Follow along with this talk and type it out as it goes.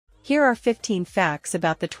Here are 15 facts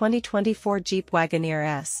about the 2024 Jeep Wagoneer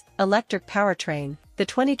S electric powertrain. The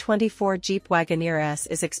 2024 Jeep Wagoneer S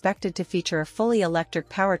is expected to feature a fully electric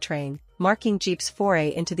powertrain, marking Jeep's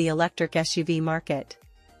foray into the electric SUV market.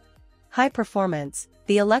 High performance.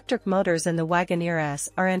 The electric motors in the Wagoneer S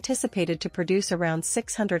are anticipated to produce around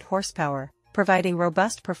 600 horsepower, providing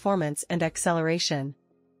robust performance and acceleration.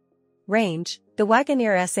 Range. The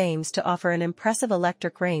Wagoneer S aims to offer an impressive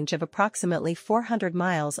electric range of approximately 400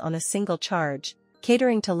 miles on a single charge,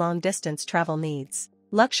 catering to long-distance travel needs.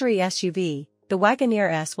 Luxury SUV. The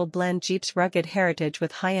Wagoneer S will blend Jeep's rugged heritage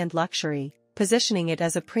with high-end luxury, positioning it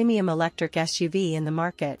as a premium electric SUV in the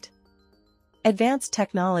market. Advanced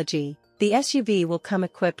technology. The SUV will come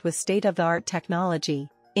equipped with state-of-the-art technology,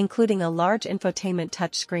 including a large infotainment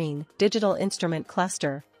touchscreen, digital instrument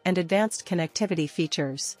cluster, and advanced connectivity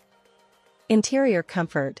features. Interior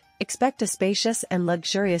comfort. Expect a spacious and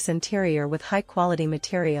luxurious interior with high-quality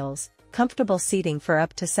materials, comfortable seating for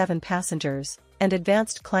up to 7 passengers, and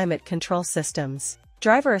advanced climate control systems.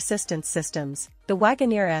 Driver assistance systems. The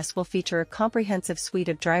Wagoneer S will feature a comprehensive suite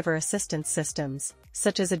of driver assistance systems,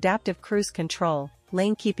 such as adaptive cruise control,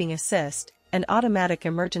 lane keeping assist, and automatic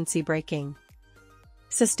emergency braking.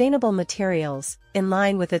 Sustainable materials. In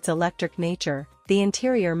line with its electric nature, the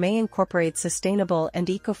interior may incorporate sustainable and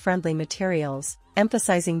eco-friendly materials,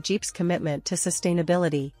 emphasizing Jeep's commitment to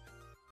sustainability.